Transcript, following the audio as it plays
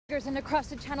and across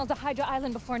the channel to Hydra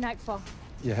Island before nightfall.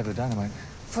 You have the dynamite.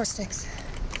 4 sticks.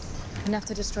 Enough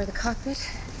to destroy the cockpit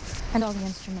and all the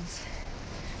instruments.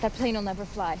 That plane will never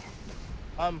fly.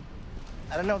 I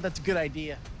don't know if that's a good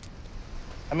idea.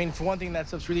 I mean, for one thing, that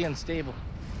stuff's really unstable.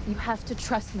 You have to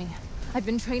trust me. I've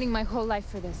been training my whole life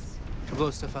for this. To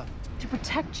blow stuff up. To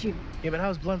protect you. Yeah, but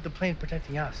how's blowing up the plane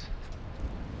protecting us?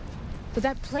 With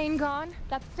that plane gone,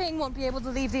 that thing won't be able to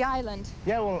leave the island.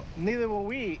 Yeah, well, neither will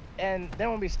we, and then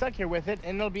we'll be stuck here with it,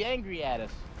 and they'll be angry at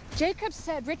us. Jacob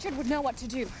said Richard would know what to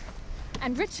do.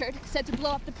 And Richard said to blow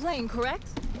up the plane, correct?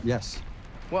 Yes.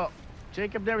 Well,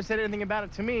 Jacob never said anything about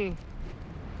it to me.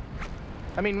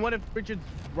 I mean, what if Richard's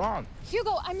wrong?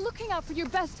 Hugo, I'm looking out for your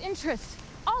best interest.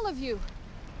 All of you.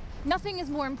 Nothing is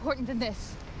more important than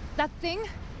this. That thing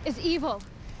is evil.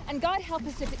 And God help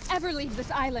us if it ever leaves this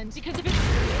island. Because if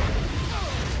it...